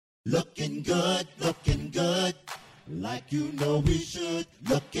Looking good, like you know we should.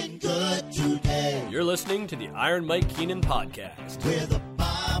 Looking good today. You're listening to the Iron Mike Keenan podcast. With a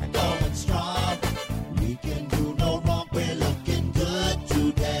vibe going strong, we can do no wrong. We're looking good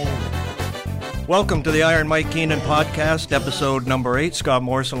today. Welcome to the Iron Mike Keenan podcast, episode number 8. Scott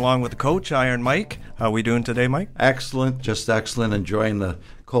Morrison along with the coach, Iron Mike. How are we doing today, Mike? Excellent, just excellent. Enjoying the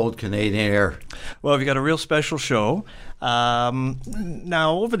cold Canadian air. Well, we've got a real special show.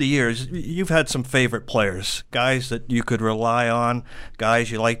 Now, over the years, you've had some favorite players, guys that you could rely on, guys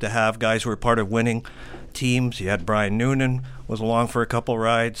you like to have, guys who were part of winning teams. You had Brian Noonan, was along for a couple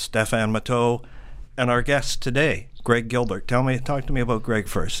rides, Stefan Matteau, and our guest today, Greg Gilbert. Talk to me about Greg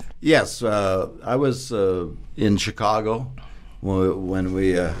first. Yes, I was in Chicago when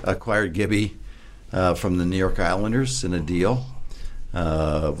we acquired Gibby from the New York Islanders in a deal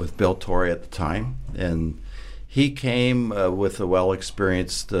with Bill Torrey at the time, and he came with the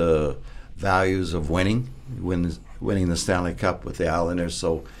well-experienced values of winning the Stanley Cup with the Islanders.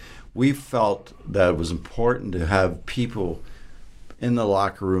 So we felt that it was important to have people in the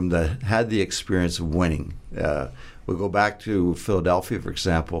locker room that had the experience of winning. We go back to Philadelphia, for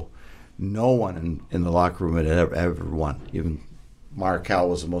example. No one in the locker room had ever won. Even Markel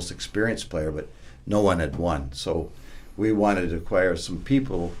was the most experienced player, but no one had won. So we wanted to acquire some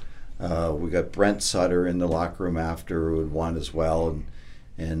people. We got Brent Sutter in the locker room after, who had won as well,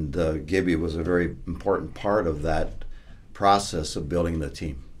 and Gibby was a very important part of that process of building the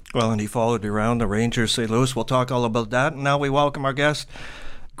team. Well, and he followed you around the Rangers, St. Louis. We'll talk all about that. And now we welcome our guest,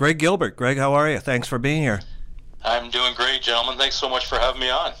 Greg Gilbert. Greg, how are you? Thanks for being here. I'm doing great, gentlemen. Thanks so much for having me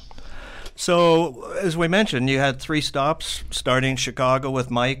on. So, as we mentioned, you had 3 stops, starting Chicago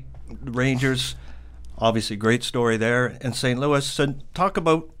with Mike, Rangers. Obviously, great story there in St. Louis. So talk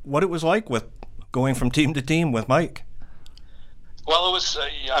about what it was like with going from team to team with Mike. Well, it was.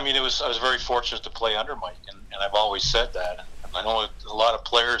 I was very fortunate to play under Mike, and I've always said that. And I know a lot of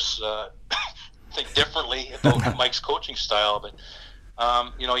players think differently about Mike's coaching style, but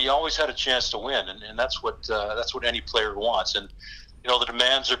you always had a chance to win, and that's what any player wants. And the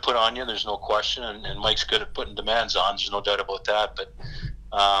demands are put on you. There's no question, and Mike's good at putting demands on. There's no doubt about that. But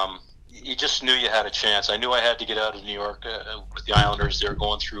you just knew you had a chance. I knew I had to get out of New York with the Islanders. They were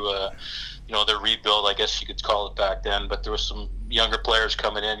going through their rebuild, I guess you could call it back then. But there was some younger players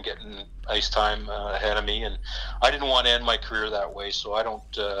coming in, getting ice time ahead of me, and I didn't want to end my career that way. So I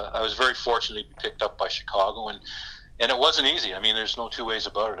was very fortunate to be picked up by Chicago, and it wasn't easy. I mean, there's no two ways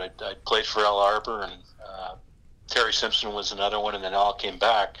about it. I played for Al Arbour, and Terry Simpson was another one, and then Al came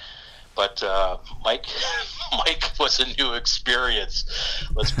back. But Mike was a new experience.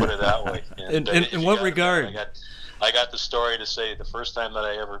 Let's put it that way. And, in what regard? I got the story to say the first time that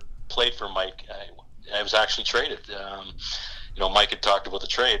I ever played for Mike, I was actually traded. Mike had talked about the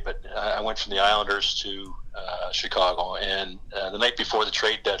trade, but I went from the Islanders to Chicago. And the night before the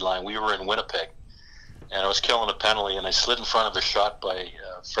trade deadline, we were in Winnipeg, and I was killing a penalty, and I slid in front of a shot by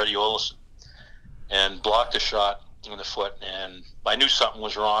Freddie Olesen and blocked a shot in the foot, and I knew something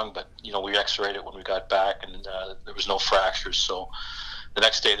was wrong, but we x-rayed it when we got back, and there was no fractures. So the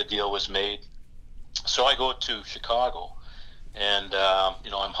next day the deal was made. So I go to Chicago, and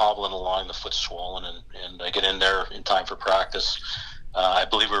I'm hobbling along, the foot's swollen, and I get in there in time for practice. I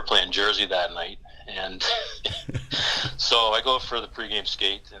believe we were playing Jersey that night, and so I go for the pregame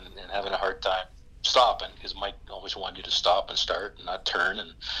skate and having a hard time stopping, because Mike always wanted you to stop and start and not turn,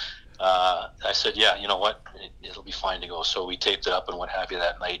 and I said, yeah, you know what, it'll be fine to go. So we taped it up and what have you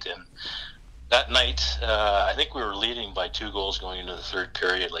that night. And that night, I think we were leading by 2 goals going into the third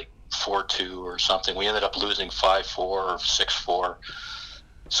period, like 4-2 or something. We ended up losing 5-4 or 6-4.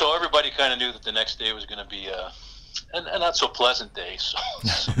 So everybody kind of knew that the next day was going to be a not so pleasant day. So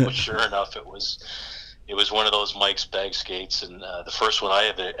sure enough, it was one of those Mike's bag skates, and the first one I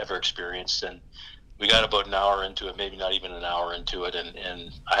have ever experienced. And we got about an hour into it, maybe not even an hour into it,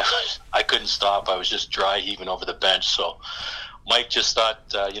 and I couldn't stop. I was just dry heaving over the bench. So Mike just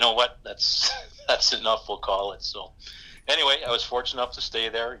thought, you know what, that's enough, we'll call it. So anyway, I was fortunate enough to stay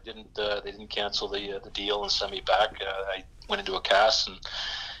there. They didn't cancel the deal and send me back. I went into a cast, and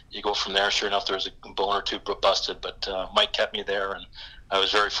you go from there. Sure enough, there was a bone or two busted, but Mike kept me there, and I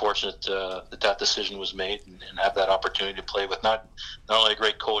was very fortunate that decision was made and have that opportunity to play with not only a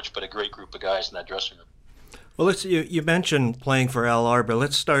great coach, but a great group of guys in that dressing room. Well, you mentioned playing for Al Arbour.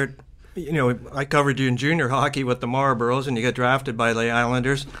 Let's start. I covered you in junior hockey with the Marlboros, and you got drafted by the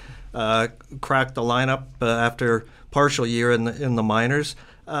Islanders. Cracked the lineup after partial year in the minors.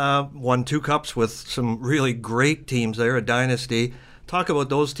 Won 2 cups with some really great teams there, a dynasty. Talk about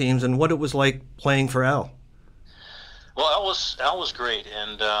those teams and what it was like playing for Al. Well, Al was great,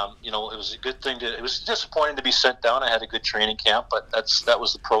 and it was a good thing to. It was disappointing to be sent down. I had a good training camp, but that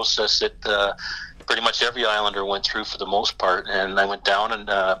was the process that pretty much every Islander went through for the most part. And I went down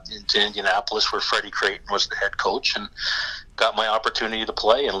into Indianapolis, where Freddie Creighton was the head coach, and got my opportunity to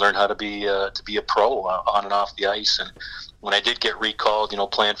play and learn how to be a pro on and off the ice. And when I did get recalled,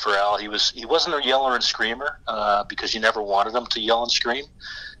 playing for Al, he wasn't a yeller and screamer because you never wanted him to yell and scream.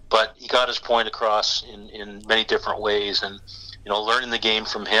 But he got his point across in many different ways, and learning the game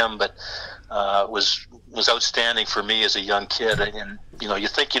from him, but was outstanding for me as a young kid. And you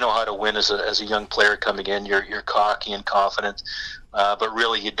think you know how to win as a young player coming in. You're cocky and confident, but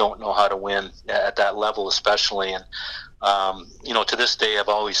really you don't know how to win at that level, especially. And to this day, I've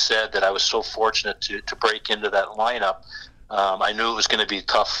always said that I was so fortunate to break into that lineup. I knew it was going to be a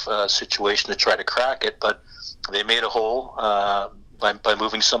tough situation to try to crack it, but they made a hole by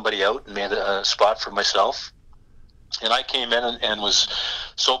moving somebody out and made a spot for myself. And I came in and was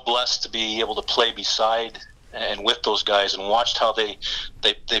so blessed to be able to play beside and with those guys and watched how they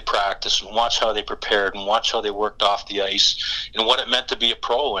practiced and watched how they prepared and watched how they worked off the ice and what it meant to be a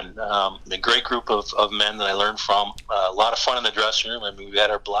pro. And a great group of men that I learned from. A lot of fun in the dressing room. I mean, we had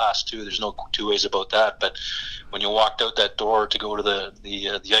our blast too. There's no two ways about that. But when you walked out that door to go to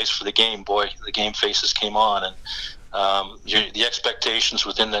the ice for the game, boy, the game faces came on. And the expectations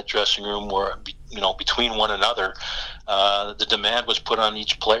within that dressing room were, between one another. The demand was put on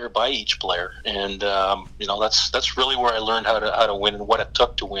each player by each player, and that's really where I learned how to win and what it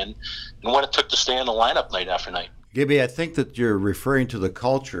took to win, and what it took to stay in the lineup night after night. Gibby, I think that you're referring to the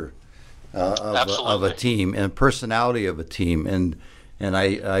culture of a team and personality of a team, and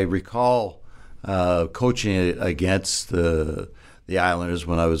I recall coaching against the Islanders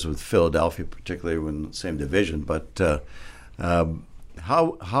when I was with Philadelphia, particularly in the same division. But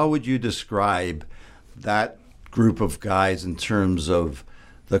how would you describe that group of guys in terms of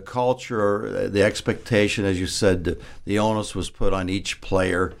the culture, the expectation? As you said, the onus was put on each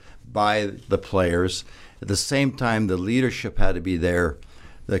player by the players. At the same time, the leadership had to be there.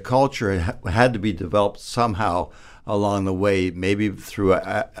 The culture had to be developed somehow along the way, maybe through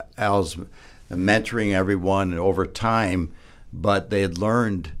Al's mentoring everyone and over time. But they had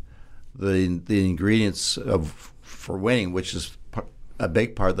learned the ingredients for winning, which is a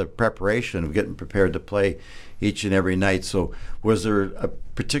big part of the preparation of getting prepared to play each and every night. So was there a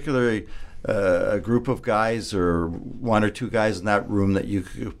particular a group of guys or one or two guys in that room that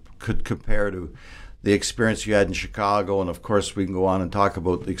you could compare to the experience you had in Chicago? And, of course, we can go on and talk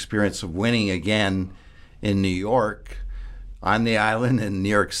about the experience of winning again in New York, on the island in New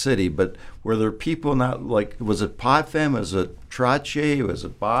York City. But were there people not, like, was it Potvin, was it Trottier, was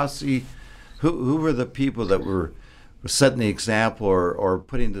it Bossy? Who were the people that were setting the example or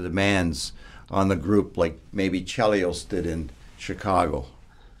putting the demands on the group like maybe Chelios did in Chicago?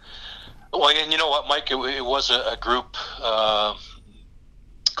 Well, and you know what, Mike, it was a group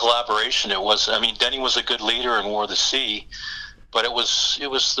collaboration. Denny was a good leader and wore the C, but it was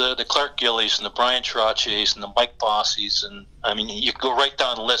the Clark Gillies and the Brian Trottiers and the Mike Bossies, and I mean, you could go right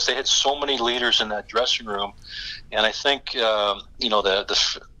down the list. They had so many leaders in that dressing room, and I think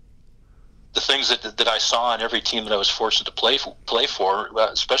the things that I saw in every team that I was fortunate to play for,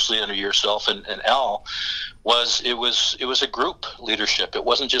 especially under yourself and Al, it was a group leadership. It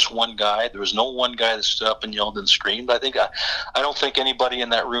wasn't just one guy. There was no one guy that stood up and yelled and screamed. I don't think anybody in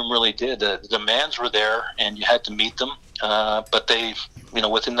that room really did. The demands were there, and you had to meet them. But they,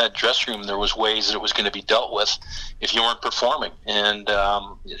 within that dressing room, there was ways that it was going to be dealt with if you weren't performing. And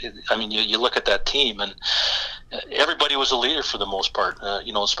you look at that team, and everybody was a leader for the most part.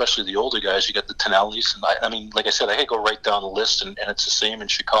 Especially the older guys. You got the Tonellis, and like I said, I could go right down the list, and it's the same in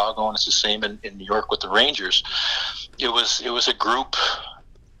Chicago, and it's the same in New York with the Rangers. It was a group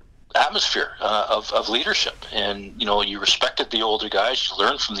atmosphere of leadership, and you respected the older guys, you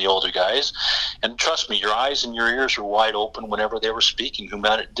learned from the older guys, and trust me, your eyes and your ears were wide open whenever they were speaking.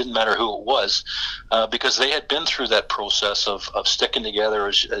 It didn't matter who it was, because they had been through that process of sticking together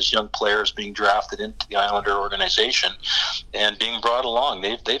as young players, being drafted into the Islander organization and being brought along.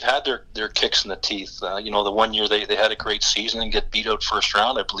 They've had their kicks in the teeth. The one year they had a great season and get beat out first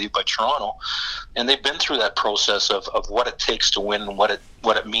round, I believe, by Toronto, and they've been through that process of what it takes to win and what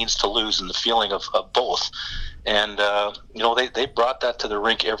it means to lose, and the feeling of both. And they brought that to the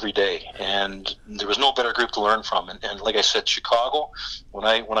rink every day, and there was no better group to learn from. And like I said, Chicago, when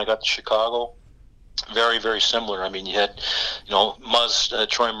I got to Chicago, very, very similar. I mean, you had Muzz,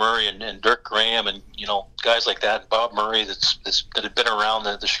 Troy Murray, and Dirk Graham, and guys like that, Bob Murray, that had been around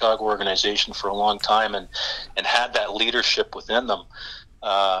the Chicago organization for a long time and had that leadership within them.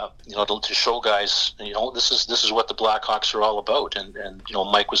 to show guys, this is what the Blackhawks are all about. And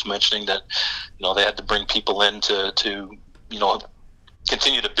Mike was mentioning that, they had to bring people in to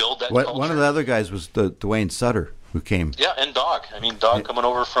continue to build that culture. One of the other guys was Dwayne Sutter, who came. Yeah, and Dog. Dog coming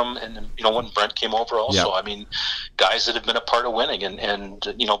over from, and when Brent came over also. Yeah. Guys that have been a part of winning. And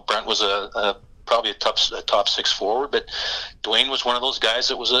Brent was probably a top six forward, but Dwayne was one of those guys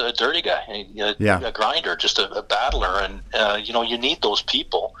that was a dirty guy, a grinder, just a battler. And, you need those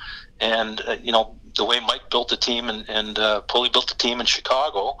people. And, the way Mike built the team and Pulley built the team in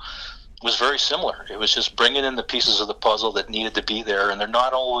Chicago was very similar. It was just bringing in the pieces of the puzzle that needed to be there, and they're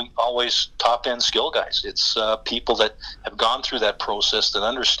not always top-end skill guys. It's people that have gone through that process, that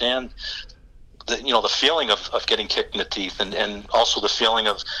understand the feeling of getting kicked in the teeth, and also the feeling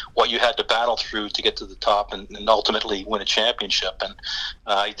of what you had to battle through to get to the top and ultimately win a championship. And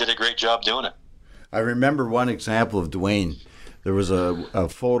he did a great job doing it. I remember one example of Dwayne. There was a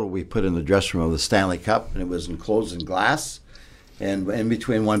photo we put in the dressing room of the Stanley Cup, and it was enclosed in glass. And in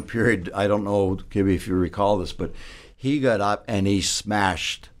between one period, I don't know, Gibby, if you recall this, but he got up and he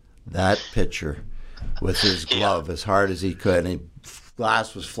smashed that pitcher with his glove as hard as he could. And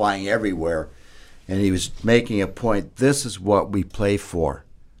glass was flying everywhere. And he was making a point, this is what we play for.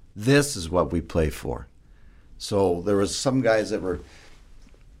 This is what we play for. So there was some guys that were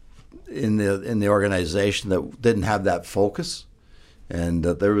in the organization that didn't have that focus. And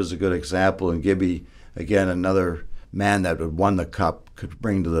there was a good example. And Gibby, again, another man that had won the cup, could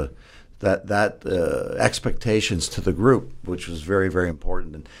bring to that expectations to the group, which was very, very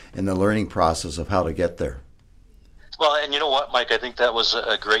important in the learning process of how to get there. Well, and you know what, Mike, I think that was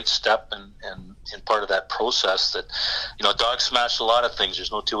a great step and part of that process that, Dog smashed a lot of things.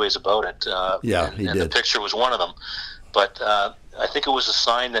 There's no two ways about it. He did. The picture was one of them. But I think it was a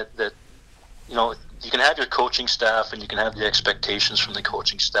sign that you can have your coaching staff and you can have the expectations from the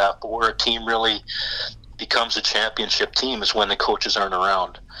coaching staff, but where a team really becomes a championship team is when the coaches aren't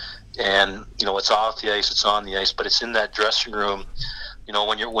around. And, it's off the ice, it's on the ice, but it's in that dressing room,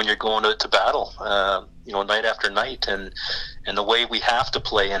 when you're going to battle, night after night, and the way we have to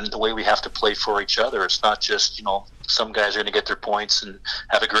play and the way we have to play for each other. It's not just, some guys are going to get their points and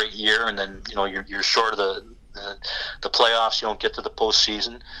have a great year, and then, you're short of the playoffs, you don't get to the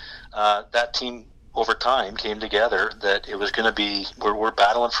postseason. That team over time came together that it was going to be, we're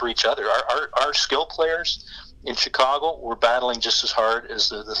battling for each other. Our skill players in Chicago were battling just as hard as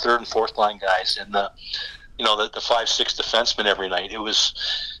the third and fourth line guys and the 5-6 defensemen every night. It was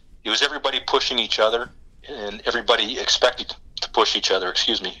everybody pushing each other, and everybody expected to push each other,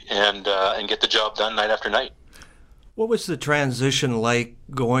 and get the job done night after night. What was the transition like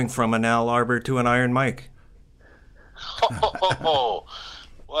going from an Al Arbor to an Iron Mike? Well,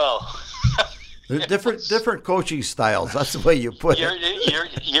 there's different coaching styles. That's the way you put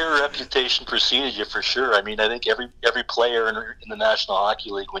it. Your reputation preceded you for sure. I think every player in the National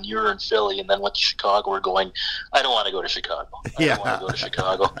Hockey League, when you were in Philly and then went to Chicago, were going, I don't want to go to Chicago. I don't want to go to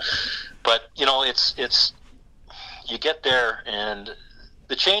Chicago. But it's you get there, and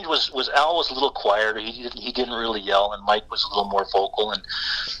the change was Al was a little quieter. He didn't really yell, and Mike was a little more vocal. And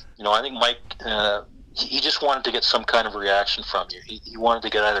I think Mike. He just wanted to get some kind of reaction from you. He wanted to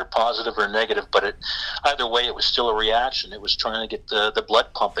get either positive or negative, but either way, it was still a reaction. It was trying to get the blood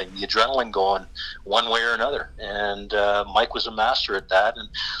pumping, the adrenaline going one way or another. And Mike was a master at that. And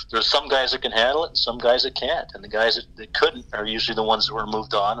there's some guys that can handle it and some guys that can't. And the guys that couldn't are usually the ones that were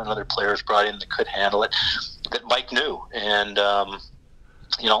moved on and other players brought in that could handle it, that Mike knew. And,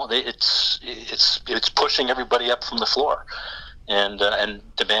 it's pushing everybody up from the floor. And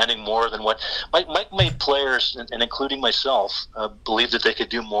demanding more than what Mike made players, and including myself, believe that they could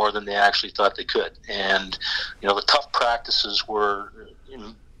do more than they actually thought they could. And the tough practices were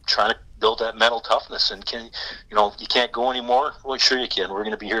trying to build that mental toughness. And you can't go anymore. Well, sure you can. We're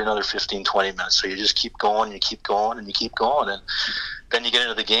going to be here another 15, 20 minutes. So you just keep going, you keep going, and you keep going, and then you get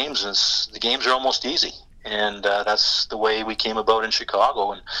into the games, and the games are almost easy. And that's the way we came about in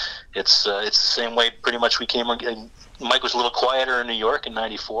Chicago, and it's the same way pretty much we came. Mike was a little quieter in New York in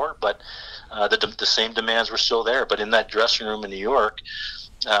 '94, but the same demands were still there. But in that dressing room in New York,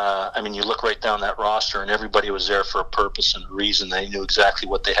 you look right down that roster, and everybody was there for a purpose and a reason. They knew exactly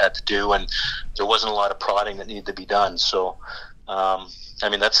what they had to do, and there wasn't a lot of prodding that needed to be done. So,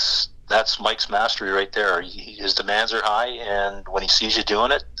 that's Mike's mastery right there. His demands are high, and when he sees you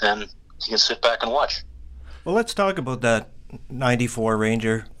doing it, then he can sit back and watch. Well, let's talk about that '94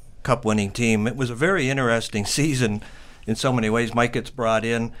 Ranger Cup-winning team. It was a very interesting season in so many ways. Mike gets brought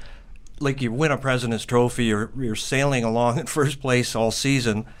in. Like, you win a President's Trophy, you're sailing along in first place all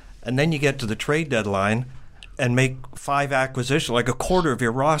season, and then you get to the trade deadline, and make 5 acquisitions. Like a quarter of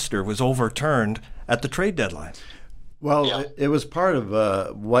your roster was overturned at the trade deadline. Well, it was part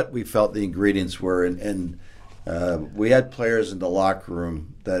of what we felt the ingredients were, and we had players in the locker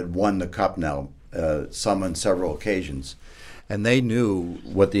room that had won the cup now, some on several occasions, and they knew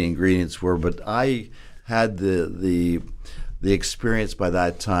what the ingredients were. But I had the experience by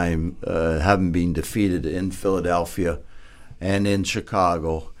that time, having been defeated in Philadelphia and in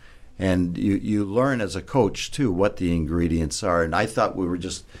Chicago, and you learn as a coach too what the ingredients are. And I thought we were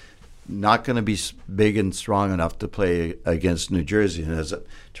just not going to be big and strong enough to play against New Jersey, and as it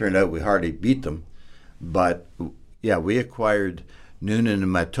turned out, we hardly beat them. But yeah, we acquired Noonan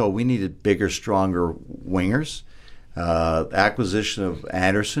and Matteau. We needed bigger, stronger wingers. Acquisition of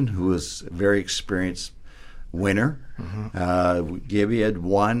Anderson, who was a very experienced winner. Gibby had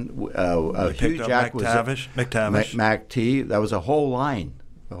won. A huge acquisition. McTavish. McT. That was a whole line.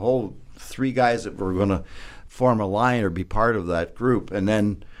 The whole 3 guys that were going to form a line or be part of that group. And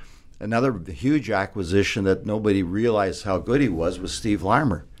then another huge acquisition that nobody realized how good he was Steve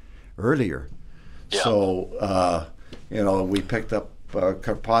Larmer earlier. Yeah. So, we picked up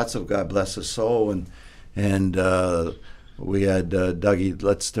Karpatsev, God bless his soul, and we had Dougie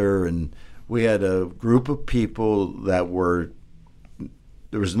Litzter, and we had a group of people that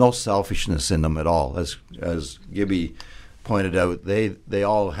there was no selfishness in them at all. As Gibby pointed out, they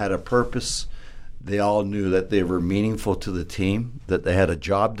all had a purpose. They all knew that they were meaningful to the team, that they had a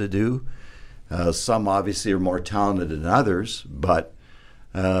job to do. Some obviously are more talented than others, but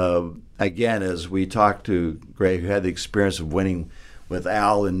again, as we talked to Greg, who had the experience of winning with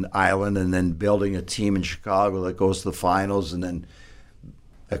Al in Ireland and then building a team in Chicago that goes to the finals and then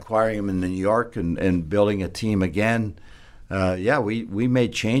acquiring him in New York and building a team again. We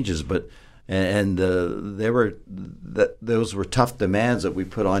made changes, but those were tough demands that we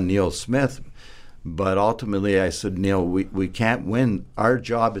put on Neil Smith. But ultimately, I said, Neil, we can't win. Our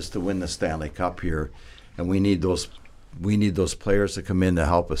job is to win the Stanley Cup here, and we need those players to come in to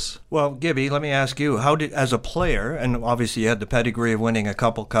help us. Well, Gibby, let me ask you, as a player, and obviously you had the pedigree of winning a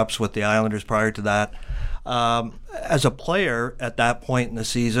couple cups with the Islanders prior to that, as a player at that point in the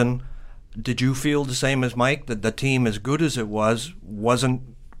season, did you feel the same as Mike, that the team, as good as it wasn't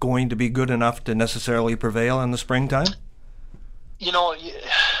going to be good enough to necessarily prevail in the springtime? In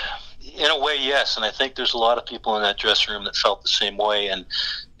a way, yes, and I think there's a lot of people in that dressing room that felt the same way. And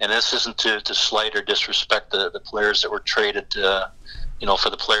this isn't to slight or disrespect the players that were traded, for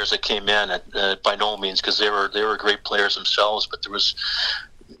the players that came in. By no means, because they were great players themselves. But there was,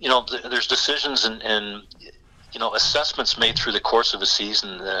 there's decisions and assessments made through the course of a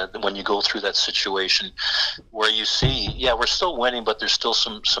season when you go through that situation, where you see, we're still winning, but there's still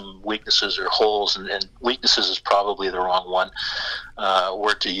some weaknesses or holes, and weaknesses is probably the wrong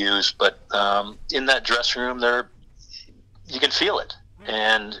word to use. But in that dressing room, you can feel it,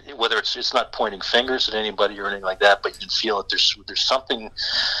 and whether it's not pointing fingers at anybody or anything like that, but you can feel it. There's something,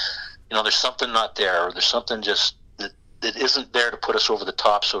 there's something not there, or there's something just that isn't there to put us over the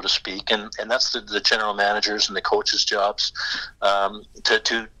top, so to speak, and that's the general managers and the coaches' jobs,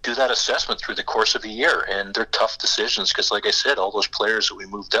 to do that assessment through the course of a year. And they're tough decisions because, like I said, all those players that we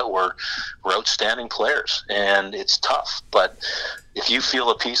moved out were outstanding players, and it's tough. But if you feel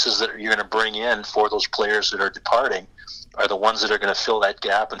the pieces that you're going to bring in for those players that are departing are the ones that are going to fill that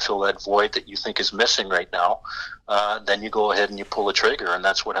gap and fill that void that you think is missing right now, then you go ahead and you pull the trigger, and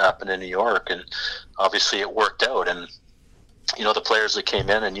that's what happened in New York. And obviously it worked out, and the players that came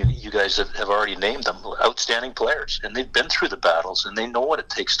in, and you guys have already named them, outstanding players, and they've been through the battles, and they know what it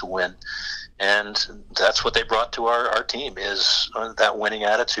takes to win. And that's what they brought to our team, is that winning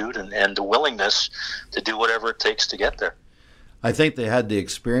attitude and the willingness to do whatever it takes to get there. I think they had the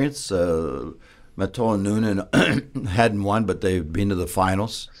experience. Matteau and Noonan hadn't won, but they've been to the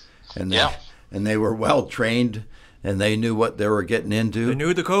finals, and they were well trained, and they knew what they were getting into. They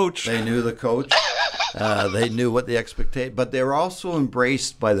knew the coach. They knew what the expectation, but they were also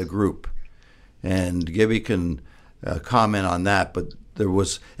embraced by the group. And Gibby can comment on that, but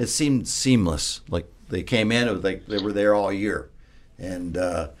it seemed seamless. Like they came in, it was like they were there all year, and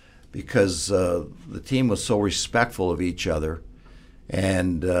because the team was so respectful of each other,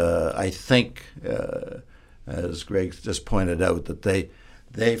 and I think, as Greg just pointed out, that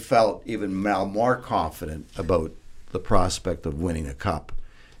they felt even more confident about the prospect of winning a cup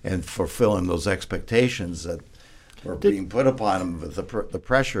and fulfilling those expectations that were being put upon them. The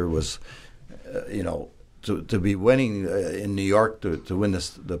pressure was, to be winning in New York to win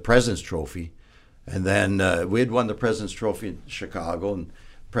the President's Trophy, and then we had won the President's Trophy in Chicago and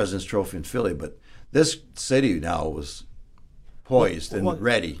President's Trophy in Philly. But this city now was poised and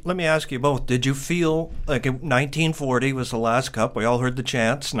ready. Let me ask you both. Did you feel like 1940 was the last cup? We all heard the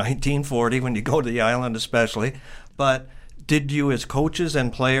chants, 1940, when you go to the island especially. But did you as coaches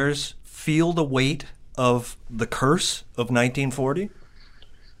and players feel the weight of the curse of 1940?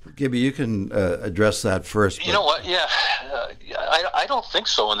 Gibby, you can address that first. You know what? Yeah, I don't think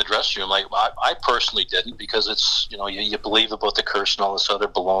so in the dressing room. Like I personally didn't, because it's, you believe about the curse and all this other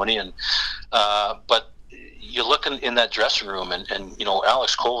baloney, and but you look in that dressing room, and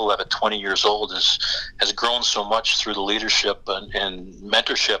Alex Kovalev at 20 years old has grown so much through the leadership and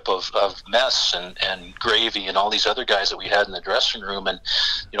mentorship of Mess and Gravy and all these other guys that we had in the dressing room. And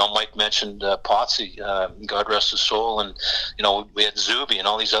Mike mentioned Potsy, God rest his soul, and we had Zuby and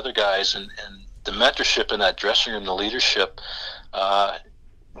all these other guys, and the mentorship in that dressing room, the leadership.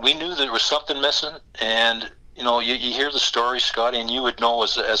 We knew there was something missing, and you hear the story, Scotty, and you would know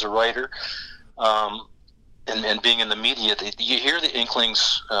as a writer. And being in the media, you hear the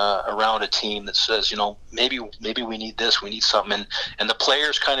inklings around a team that says, maybe we need this, we need something, and the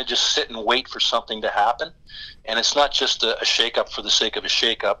players kind of just sit and wait for something to happen. And it's not just a shakeup for the sake of a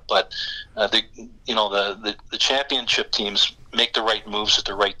shakeup, but the championship teams make the right moves at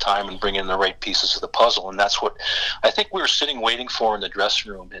the right time and bring in the right pieces of the puzzle, and that's what I think we were sitting waiting for in the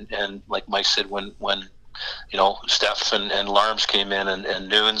dressing room. And like Mike said, when Steph and Larms came in, and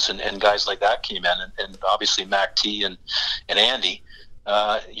Nunes and guys like that came in, and obviously Mac T and Andy,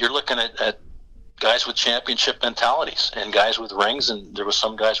 you're looking at guys with championship mentalities and guys with rings, and there were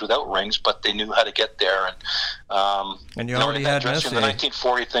some guys without rings, but they knew how to get there. And you already had Messi. The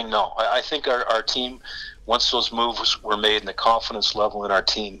 1940 thing, no. I think our team, once those moves were made and the confidence level in our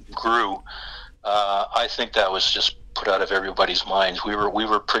team grew, I think that was just put out of everybody's minds. We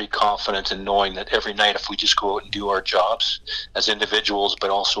were pretty confident in knowing that every night, if we just go out and do our jobs as individuals, but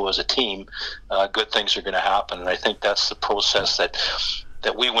also as a team, good things are going to happen. And I think that's the process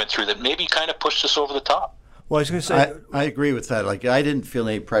that we went through that maybe kind of pushed us over the top. Well, I was going to say, I agree with that. Like, I didn't feel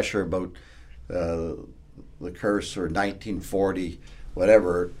any pressure about the curse or 1940,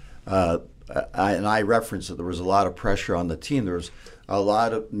 whatever. And I referenced that there was a lot of pressure on the team. There was a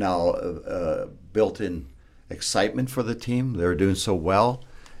lot of now built-in excitement for the team. They were doing so well.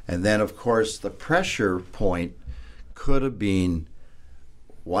 And then, of course, the pressure point could have been,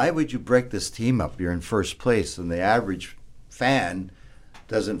 why would you break this team up? You're in first place, and the average fan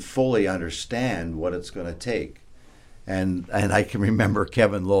doesn't fully understand what it's going to take. And I can remember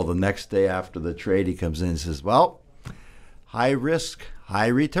Kevin Lowe the next day after the trade, he comes in and says, well, high risk, high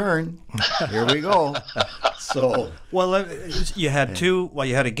return. Here we go. So, well, you had you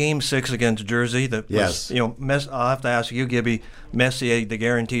had a Game 6 against Jersey that was, yes. I'll have to ask you, Gibby, Messier, the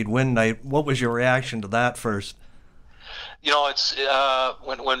guaranteed win night. What was your reaction to that first? It's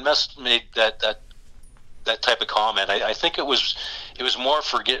when Mess made that type of comment, I think it was more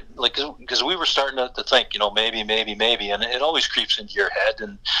because we were starting to think, maybe, and it always creeps into your head,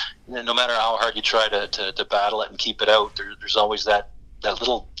 and no matter how hard you try to battle it and keep it out, there's always that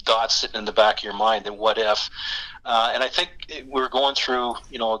little dot sitting in the back of your mind, and what if? And I think we were going through,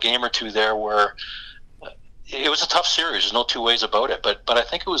 a game or two there where it was a tough series. There's no two ways about it. But I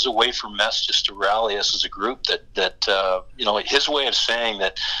think it was a way for Mess just to rally us as a group. That his way of saying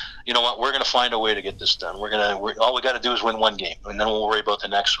that, you know what, we're going to find a way to get this done. All we got to do is win one game, and then we'll worry about the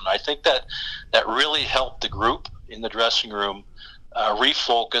next one. I think that really helped the group in the dressing room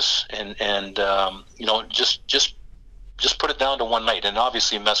refocus and just put it down to one night. And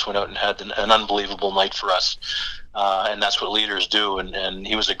obviously Mess went out and had an unbelievable night for us. And that's what leaders do. And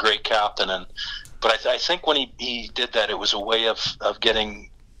he was a great captain. But I think when he did that, it was a way of getting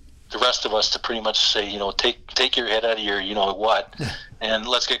the rest of us to pretty much say, take your head out of your, what, and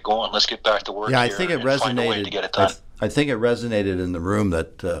let's get going. Let's get back to work. Yeah, here I think it and resonated. Find a way to get it done. I think it resonated in the room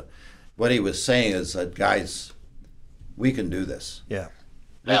that what he was saying is that, guys, we can do this. Yeah.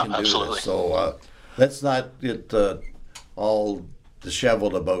 We can do absolutely. this. So let's not get all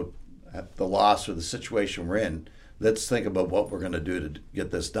disheveled about the loss or the situation we're in. Let's think about what we're going to do to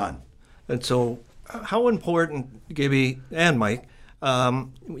get this done. And so how important, Gibby and Mike,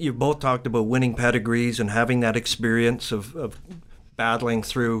 you both talked about winning pedigrees and having that experience of battling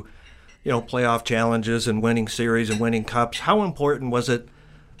through, playoff challenges and winning series and winning cups. How important was it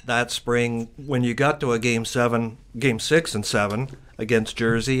that spring when you got to a Game 6 and 7 against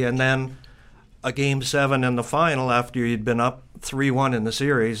Jersey, and then a Game 7 in the final after you'd been up 3-1 in the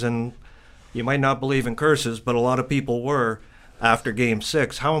series? And you might not believe in curses, but a lot of people were after Game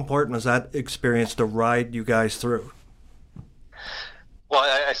 6. How important was that experience to ride you guys through? Well,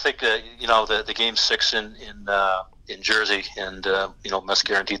 I think the Game 6 in in Jersey, and Mess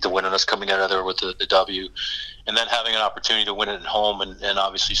guaranteed to win, and us coming out of there with the W, and then having an opportunity to win it at home, and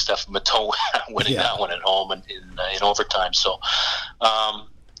obviously Stephen Matteau winning that one at home and in overtime. So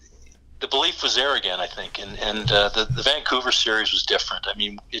the belief was there again, I think, and the Vancouver series was different. I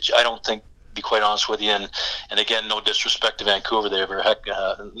mean, I don't think, to be quite honest with you, and again, no disrespect to Vancouver, they had a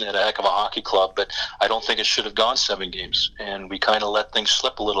heck of a hockey club, but I don't think it should have gone 7 games, and we kind of let things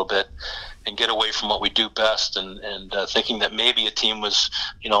slip a little bit and get away from what we do best, and thinking that maybe a team was,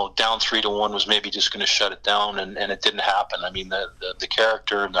 down 3-1 was maybe just going to shut it down, and it didn't happen. I mean, the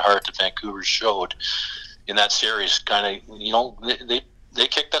character and the heart that Vancouver showed in that series kind of, they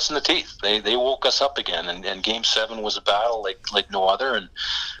kicked us in the teeth. They woke us up again, and Game 7 was a battle like no other,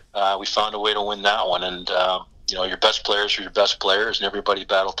 and we found a way to win that one. And your best players are your best players, and everybody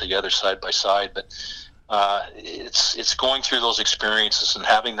battled together side by side. But it's going through those experiences and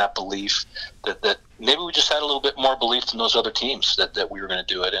having that belief that maybe we just had a little bit more belief than those other teams that we were going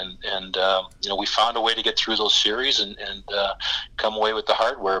to do it, and we found a way to get through those series and come away with the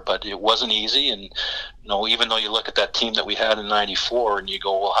hardware. But it wasn't easy, and even though you look at that team that we had in '94 and you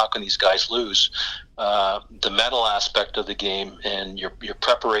go, well, how can these guys lose? The mental aspect of the game and your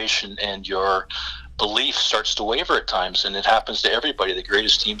preparation and your belief starts to waver at times, and it happens to everybody. The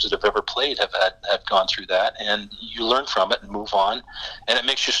greatest teams that have ever played have gone through that, and you learn from it and move on, and it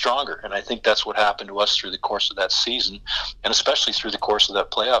makes you stronger. And I think that's what happened to us through the course of that season, and especially through the course of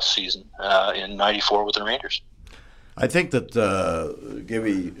that playoff season in '94 with the Rangers. I think that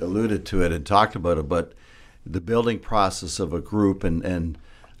Gibby alluded to it and talked about it, but the building process of a group, and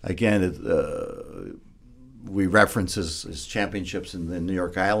again, we reference his championships in the New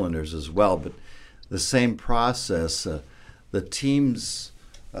York Islanders as well, but the same process. The teams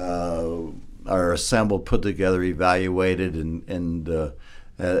are assembled, put together, evaluated, and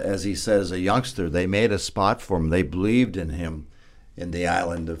as he says, a youngster, they made a spot for him. They believed in him in the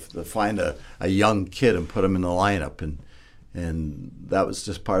island to find a young kid and put him in the lineup, and that was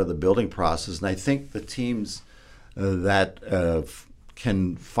just part of the building process. And I think the teams that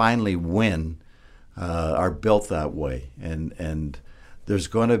can finally win are built that way, and there's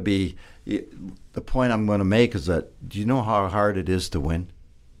going to be. The point I'm going to make is that, do you know how hard it is to win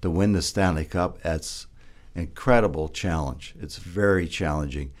the Stanley Cup? It's an incredible challenge. It's very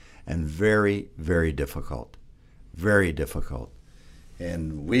challenging and very, very difficult. Very difficult.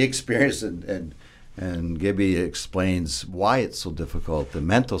 And we experience it, and Gibby explains why it's so difficult. The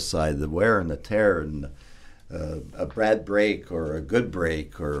mental side, the wear and the tear, and a bad break or a good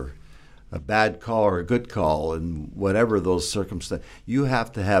break or a bad call or a good call, and whatever those circumstances, you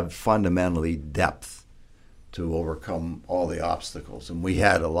have to have fundamentally depth to overcome all the obstacles. And we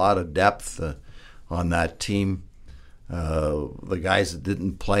had a lot of depth on that team. The guys that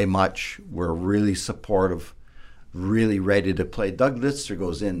didn't play much were really supportive, really ready to play. Doug Litster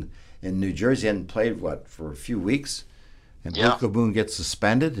goes in New Jersey, hadn't played, for a few weeks, and Blue Boone gets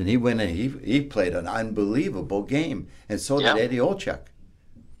suspended, and he went in, he played an unbelievable game, and so did Eddie Olczyk.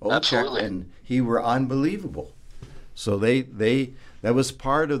 Absolutely. And he were unbelievable. So that was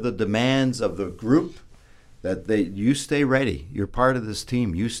part of the demands of the group, that you stay ready. You're part of this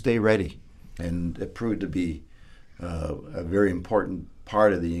team. You stay ready. And it proved to be a very important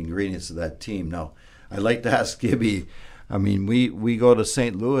part of the ingredients of that team. Now, I'd like to ask Gibby, I mean, we go to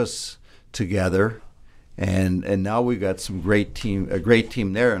St. Louis together, and now we got a great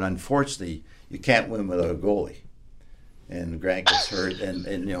team there, and unfortunately, you can't win without a goalie. And Grant gets hurt,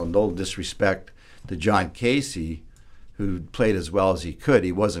 and no disrespect to John Casey, who played as well as he could.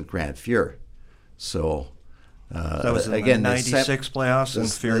 He wasn't Grant Fuhr. So that was again the '96 playoffs, and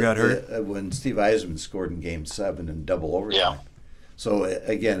Fuhr got hurt when Steve Yzerman scored in Game 7 in double overtime. Yeah. So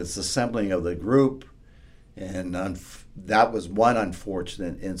again, it's assembling of the group, and that was one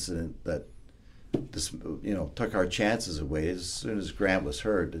unfortunate incident that took our chances away. As soon as Grant was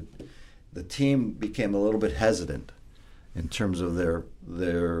hurt, the team became a little bit hesitant in terms of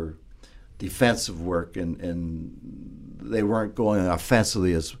their defensive work, and they weren't going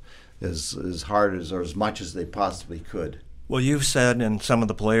offensively as hard as or as much as they possibly could. Well, you've said, and some of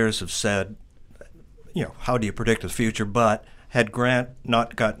the players have said, how do you predict the future? But had Grant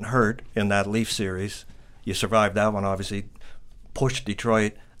not gotten hurt in that Leaf series, you survived that one, obviously, pushed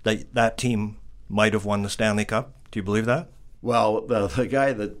Detroit, that team might have won the Stanley Cup. Do you believe that? Well, the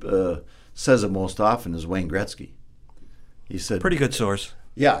guy that says it most often is Wayne Gretzky. He said, pretty good source.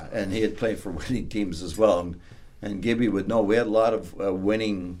 Yeah, and he had played for winning teams as well. And Gibby would know we had a lot of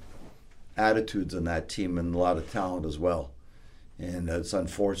winning attitudes on that team and a lot of talent as well. And it's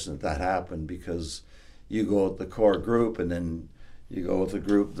unfortunate that happened, because you go with the core group and then you go with a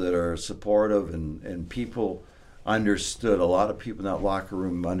group that are supportive and people understood. A lot of people in that locker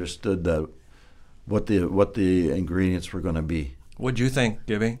room understood what the ingredients were going to be. What'd you think,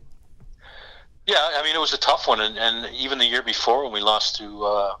 Gibby? Yeah, I mean, it was a tough one, and even the year before when we lost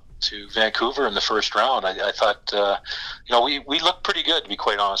to Vancouver in the first round, I thought, we looked pretty good, to be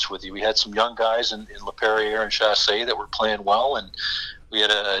quite honest with you. We had some young guys in LaPerriere and Chassé that were playing well, and we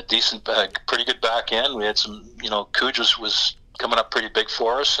had a decent, pretty good back end. We had some, Kuj was coming up pretty big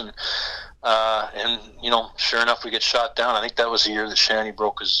for us, and sure enough, we get shot down. I think that was the year that Shanny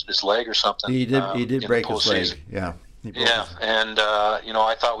broke his leg or something. He did break his leg. Yeah. And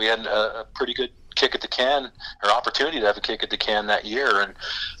I thought we had a pretty good kick at the can, or opportunity to have a kick at the can that year, and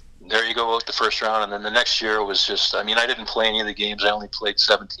there you go out the first round. And then the next year was just, I didn't play any of the games. I only played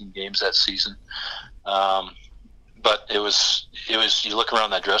 17 games that season. But it was you look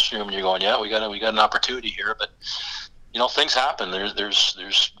around that dressing room and you're going, yeah, we got an opportunity here, but things happen.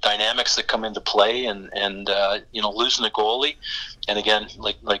 There's dynamics that come into play, and losing the goalie, and again,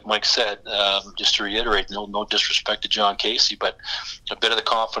 like Mike said, just to reiterate, no disrespect to John Casey, but a bit of the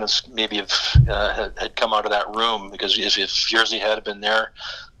confidence maybe had come out of that room, because if Jersey had been there,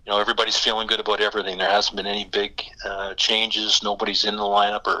 everybody's feeling good about everything. There hasn't been any big changes. Nobody's in the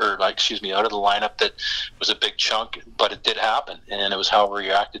lineup, out of the lineup that was a big chunk, but it did happen, and it was how we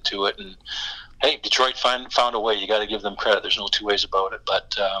reacted to it. And hey, Detroit found a way. You got to give them credit. There's no two ways about it.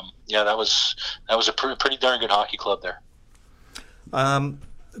 But that was a pretty darn good hockey club there. A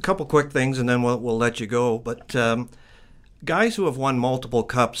couple quick things, and then we'll let you go. But guys who have won multiple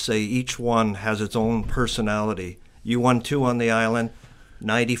cups say each one has its own personality. You won 2 on the island.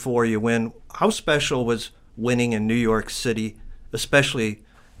 94 you win. How special was winning in New York City, especially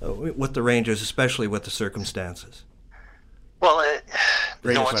with the Rangers, especially with the circumstances? Well,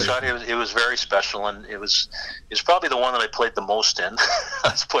 Scott, it was very special, and it was probably the one that I played the most in.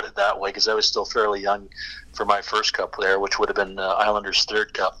 Let's put it that way, because I was still fairly young for my first cup there, which would have been Islanders'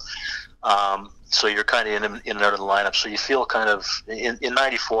 third cup. So you're kind of in and out of the lineup. So you feel kind of in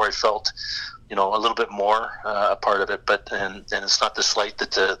 '94. I felt, a little bit more a part of it, but and it's not the slight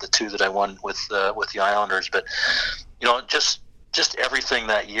that the 2 that I won with the Islanders, but just everything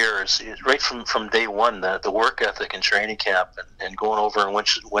that year is right from day one, the work ethic in training camp, and going over and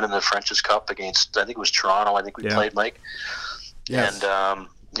winning the French's Cup against, I think it was Toronto. I think we played, Mike. Yes.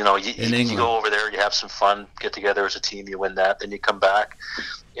 And you go over there, you have some fun, get together as a team, you win that, then you come back,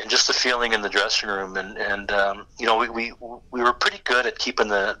 and just the feeling in the dressing room, and we were pretty good at keeping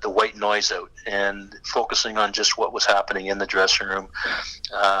the white noise out and focusing on just what was happening in the dressing room,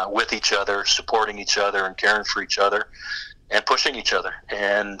 with each other, supporting each other, and caring for each other, and pushing each other.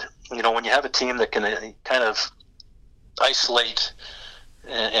 And when you have a team that can kind of isolate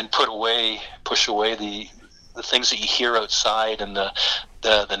and push away the things that you hear outside, and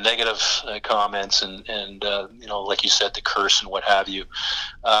the negative comments, and like you said, the curse and what have you,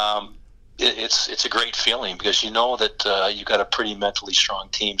 it's a great feeling, because that you got a pretty mentally strong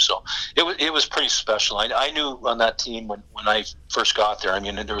team. So it was pretty special. I knew on that team when I first got there.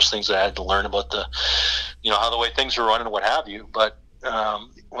 There was things I had to learn about how the way things were running and what have you. But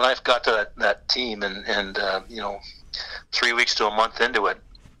when I got to that team, and 3 weeks to a month into it,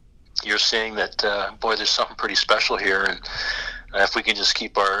 you're seeing that there's something pretty special here, and if we can just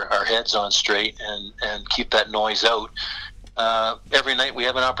keep our heads on straight and keep that noise out, every night we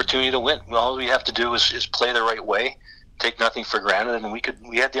have an opportunity to win. All we have to do is play the right way, take nothing for granted, and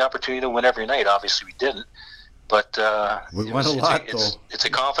we had the opportunity to win every night. Obviously we didn't, but we won a lot, though. It's a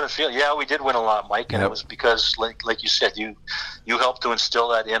confident feeling. Yeah, we did win a lot, Mike, and it was because, like you said, you helped to instill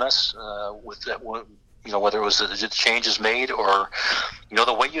that in us, with that one. Whether it was the changes made, or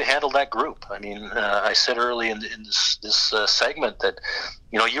the way you handled that group. I said early in this segment that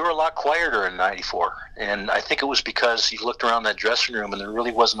you were a lot quieter in '94, and I think it was because you looked around that dressing room and there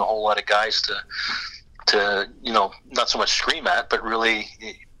really wasn't a whole lot of guys to not so much scream at, but really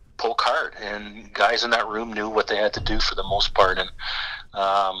poke hard. And guys in that room knew what they had to do for the most part. And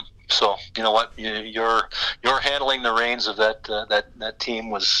so you know what, you're handling the reins of that team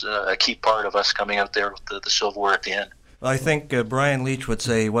was a key part of us coming out there with the silverware at the end. I think Brian Leach would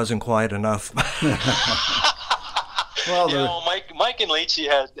say he wasn't quiet enough. Well, Mike and Leachy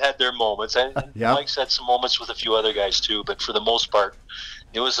had their moments. Mike's had some moments with a few other guys too, but for the most part,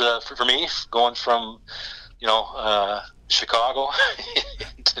 it was for me going from Chicago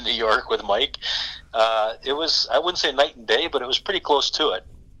to New York with Mike. It was, I wouldn't say night and day, but it was pretty close to it.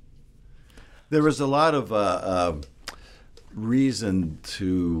 There was a lot of reason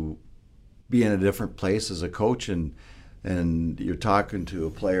to be in a different place as a coach, and you're talking to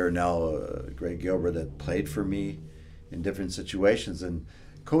a player now, Greg Gilbert, that played for me in different situations, and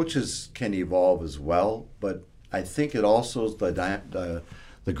coaches can evolve as well. But I think it also is the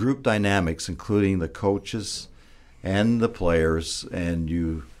group dynamics, including the coaches and the players, and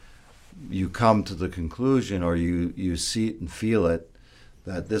you come to the conclusion, or you see it and feel it,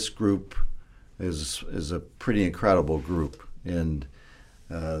 that this group is a pretty incredible group, and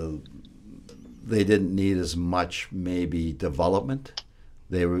they didn't need as much maybe development.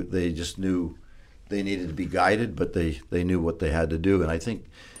 They just knew they needed to be guided, but they knew what they had to do. And I think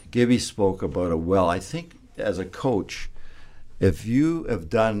Gibby spoke about it well. I think as a coach, if you have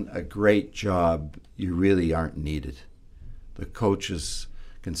done a great job, you really aren't needed. The coaches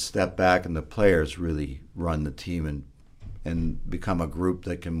can step back, and the players really run the team and become a group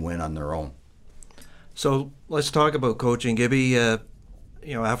that can win on their own. So let's talk about coaching, Gibby.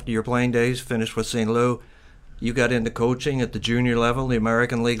 After your playing days, finished with St. Louis, you got into coaching at the junior level, the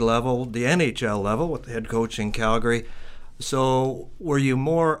American League level, the NHL level with head coach in Calgary. So were you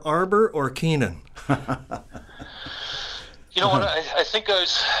more Arbor or Keenan? You know what? I think I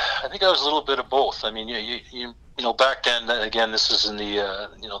was a little bit of both. I mean, you back then, again, this is in the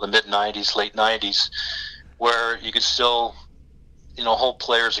the mid '90s, late '90s, where you could still hold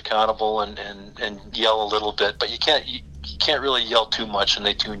players accountable and yell a little bit, but you can't really yell too much and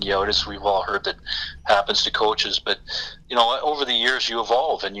they tune you out, as we've all heard that happens to coaches. But over the years you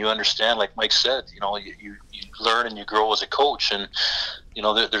evolve and you understand, like Mike said, you learn and you grow as a coach, and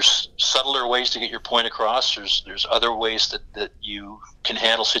there's subtler ways to get your point across. There's other ways that you can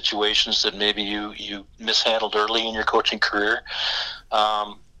handle situations that maybe you mishandled early in your coaching career.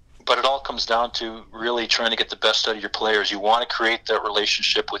 But it all comes down to really trying to get the best out of your players. You want to create that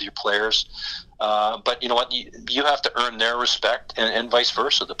relationship with your players. But you know what? You have to earn their respect, and vice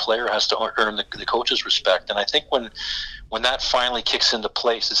versa. The player has to earn the coach's respect. And I think when that finally kicks into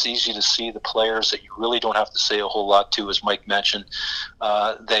place, it's easy to see the players that you really don't have to say a whole lot to, as Mike mentioned.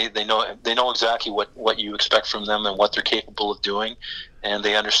 They know exactly what you expect from them and what they're capable of doing, and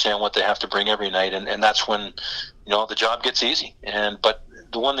they understand what they have to bring every night. And that's when the job gets easy. But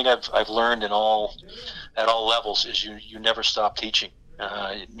the one thing I've learned at all levels is you never stop teaching.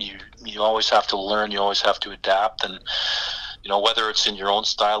 You always have to learn. You always have to adapt, and whether it's in your own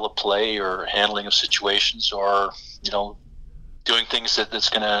style of play or handling of situations, or doing things that's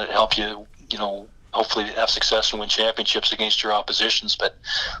going to help you, hopefully have success and win championships against your oppositions. But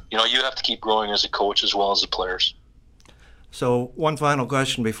you have to keep growing as a coach as well as the players. So one final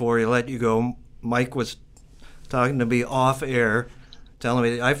question before we let you go. Mike was talking to me off air, telling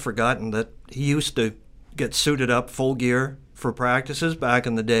me I've forgotten that he used to get suited up full gear for practices back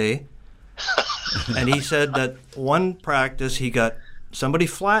in the day. And he said that one practice he somebody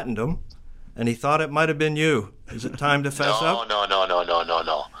flattened him, and he thought it might have been you. Is it time to fess up? No. No,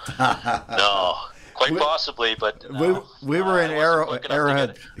 quite possibly, but no. We were in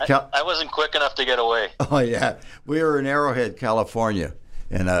Arrowhead. I wasn't quick enough to get away. Oh yeah, we were in Arrowhead, California,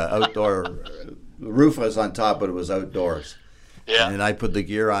 in an outdoor. The roof was on top, but it was outdoors. Yeah. And I put the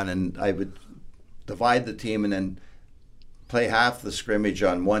gear on, and I would divide the team, and then play half the scrimmage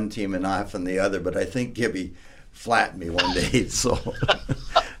on one team and half on the other. But I think Gibby flattened me one day, so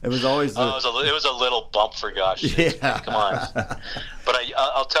it was always. It was a little bump, for gosh sake. Yeah. Come on. But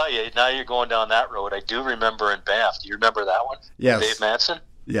I'll tell you, now you're going down that road. I do remember in Banff. Do you remember that one? Yes. Dave Manson?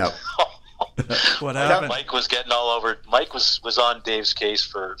 Yeah. What happened? Mike was getting all over. Mike was on Dave's case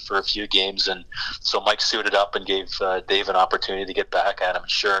for a few games, and so Mike suited up and gave Dave an opportunity to get back at him.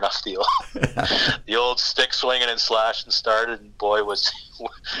 And sure enough, the old stick swinging and slashing started, and boy, was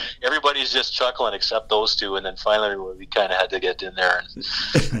everybody's just chuckling except those two. And then finally, we kind of had to get in there and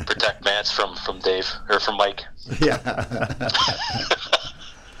protect Mance from Dave, or from Mike. Yeah.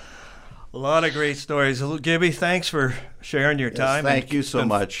 A lot of great stories. Gibby, thanks for sharing your time. Thank you so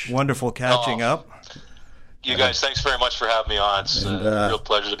much. Wonderful catching up. You guys, thanks very much for having me on. It's a real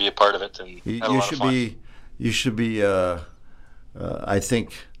pleasure to be a part of it. And you should be, I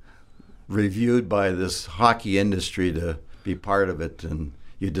think, reviewed by this hockey industry to be part of it, and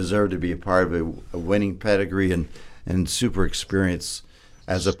you deserve to be a part of a winning pedigree and super experience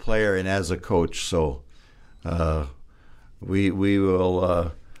as a player and as a coach. So we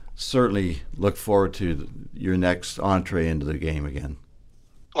will certainly look forward to your next entree into the game again.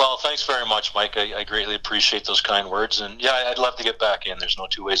 Well, thanks very much, Mike. I greatly appreciate those kind words. And yeah, I'd love to get back in. There's no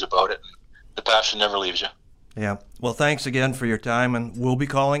two ways about it. The passion never leaves you. Yeah. Well, thanks again for your time, and we'll be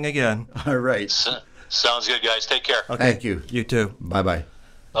calling again. All right. Sounds good, guys. Take care. Okay. Thank you. You too. Bye-bye.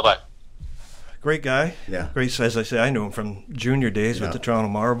 Bye-bye. Great guy. Yeah. Great. As I say, I knew him from junior days with the Toronto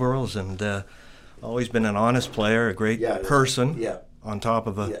Marlboros, and always been an honest player, a great person. Yeah. On top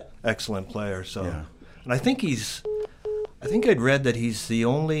of an excellent player. So, and I think I'd read that he's the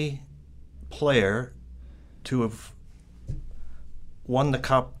only player to have won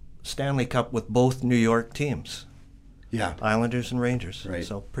the Stanley Cup with both New York teams. Yeah. Islanders and Rangers. Right.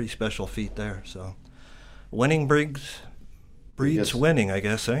 So pretty special feat there. So winning breeds winning, I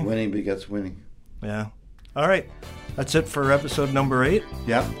guess, eh? Winning begets winning. Yeah. All right. That's it for episode number 8.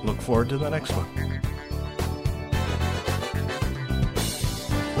 Yeah. Look forward to the next one.